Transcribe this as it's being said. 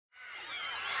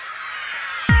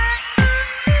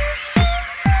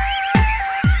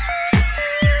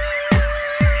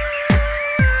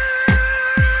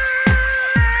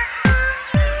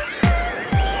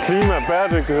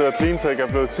bæredygtighed og Cleantech er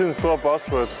blevet tidens store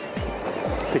buzzwords.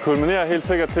 Det kulminerer helt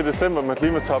sikkert til december med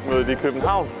Klimatopmødet i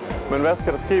København, men hvad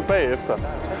skal der ske bagefter?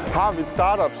 Har vi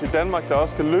startups i Danmark, der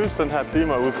også skal løse den her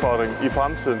klima-udfordring i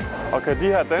fremtiden? Og kan de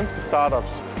her danske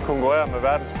startups konkurrere med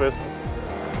verdens bedste?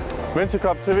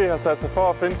 Venturecop TV har sat sig for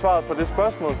at finde svaret på det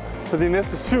spørgsmål, så de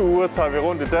næste 7 uger tager vi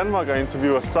rundt i Danmark og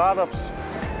interviewer startups,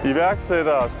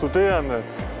 iværksættere, studerende,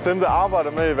 dem der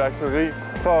arbejder med iværksætteri,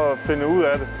 for at finde ud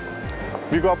af det.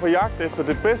 Vi går på jagt efter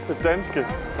det bedste danske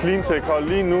Cleantech-hold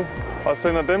lige nu og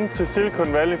sender dem til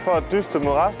Silicon Valley for at dyste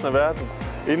mod resten af verden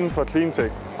inden for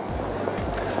Cleantech.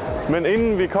 Men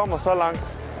inden vi kommer så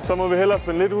langt, så må vi hellere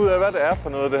finde lidt ud af, hvad det er for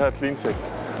noget, det her Cleantech.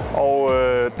 Og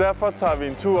derfor tager vi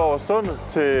en tur over sundet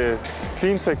til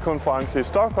Cleantech-konkurrence i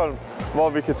Stockholm, hvor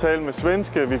vi kan tale med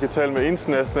svenske, vi kan tale med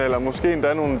internationale og måske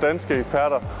endda nogle danske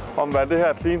eksperter om, hvad det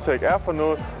her Cleantech er for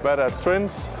noget, hvad der er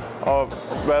trends og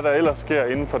hvad der ellers sker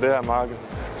inden for det her marked.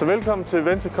 Så velkommen til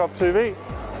Venturecop TV,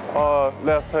 og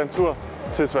lad os tage en tur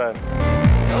til Sverige.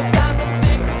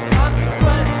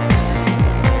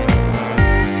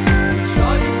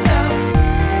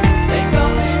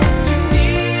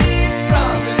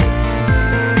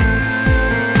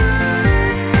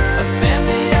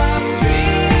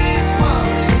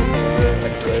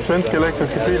 Svenske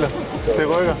elektriske biler,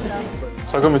 det rykker.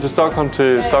 Så kommer vi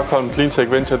til Stockholm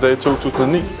Cleantech Venture Day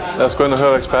 2009. Lad os gå ind og høre,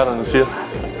 hvad eksperterne siger.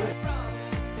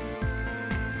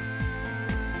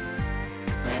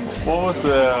 What was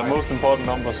the most important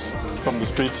numbers from the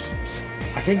speech?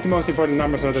 I think the most important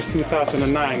numbers are that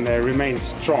 2009 remains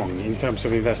strong in terms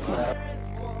of investment.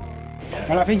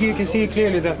 And I think you can see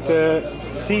clearly that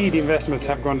seed investments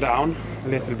have gone down a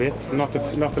little bit.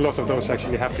 Not a lot of those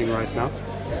actually happening right now.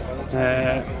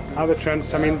 Other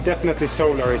trends, I mean, definitely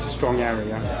solar is a strong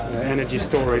area. Energy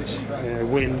storage,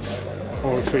 wind,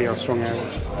 all three are strong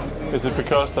areas. Is it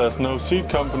because there's no seed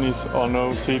companies or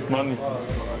no seed money?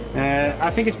 I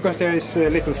think it's because there is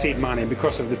little seed money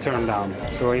because of the turn down.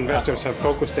 So investors have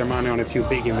focused their money on a few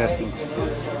big investments,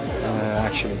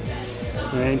 actually.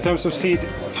 In terms of seed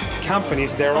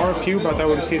companies, there are a few, but I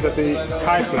would say that the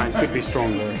pipeline could be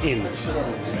stronger in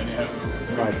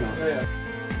right now.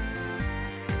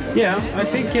 Yeah, I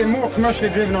think more commercially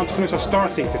driven entrepreneurs are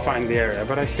starting to find the area,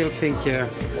 but I still think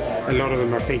a lot of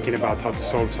them are thinking about how to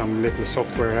solve some little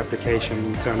software application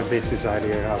and turn a business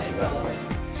idea out of that.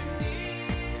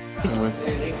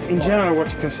 In general,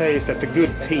 what you can say is that the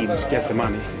good teams get the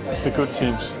money. The good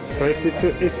teams. So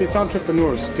if it's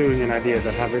entrepreneurs doing an idea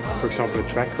that have, for example, a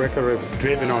track record, or if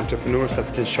driven entrepreneurs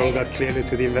that can show that clearly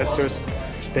to the investors,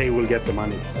 they will get the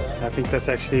money. I think that's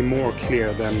actually more clear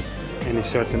than any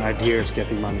certain ideas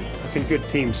getting money. I think good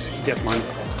teams get money.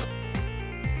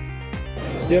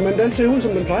 Jamen, den ser ud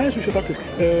som den plejer, synes jeg faktisk.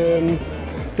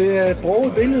 Det er et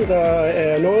broget billede, der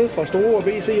er noget fra store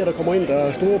VC'er, der kommer ind, der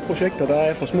er store projekter, der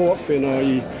er fra små opfindere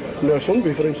i Nørre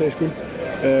Sundby for den sags skyld.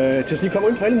 Til de kommer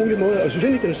ind på alle mulige måder, og jeg synes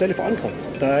egentlig, det er særligt forandret.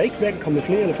 Der er ikke hverken kommet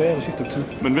flere eller færre det sidste tid.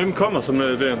 Men hvem kommer så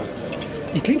med idéerne?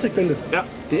 I Cleantech-feltet? Ja.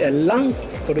 Det er langt,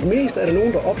 for det meste er der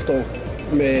nogen, der opstår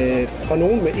fra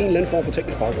nogen med en eller anden form for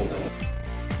teknisk baggrund.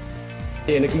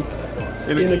 Det er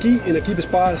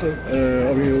energibesparelse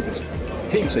og renewables.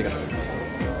 Helt sikkert.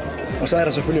 Og så er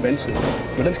der selvfølgelig vandsiden,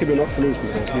 men den skal vi jo nok få løst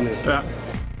med vores linje. Ja.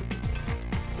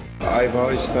 I've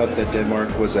always thought that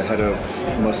Denmark was ahead of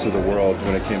most of the world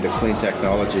when it came to clean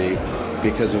technology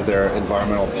because of their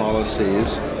environmental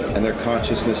policies and their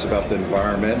consciousness about the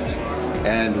environment.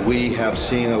 And we have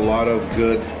seen a lot of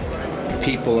good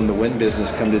people in the wind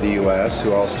business come to the US who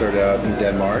all started out in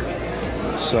Denmark.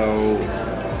 So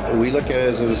we look at it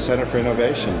as the center for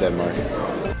innovation, Denmark.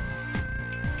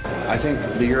 I think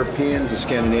the Europeans, the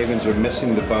Scandinavians are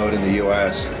missing the boat in the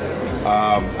US.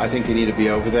 I think they need to be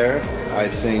over there. I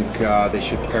think they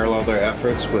should parallel their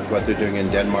efforts with what they're doing in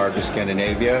Denmark or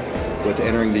Scandinavia with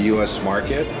entering the US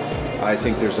market. I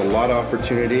think there's a lot of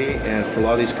opportunity, and for a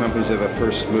lot of these companies have a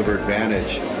first mover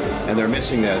advantage, and they're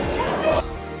missing that.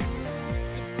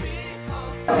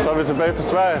 Så er vi tilbage fra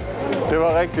Sverige. Det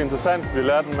var rigtig interessant. Vi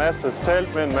lærte en masse,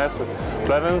 talte med en masse.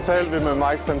 Blandt andet talte vi med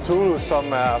Mike Santulu, som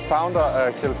er founder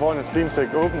af California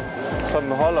Cleantech Open,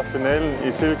 som holder finalen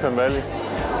i Silicon Valley.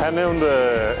 Han nævnte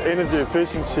energy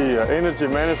efficiency og energy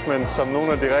management som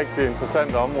nogle af de rigtig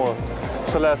interessante områder.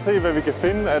 Så lad os se, hvad vi kan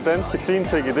finde af danske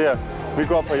Cleantech-idéer. Vi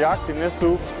går på jagt i næste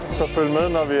uge, så følg med,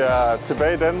 når vi er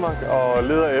tilbage i Danmark og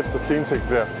leder efter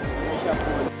Cleantech-idéer.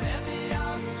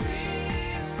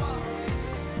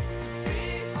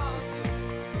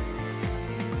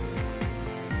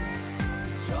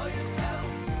 Show yourself.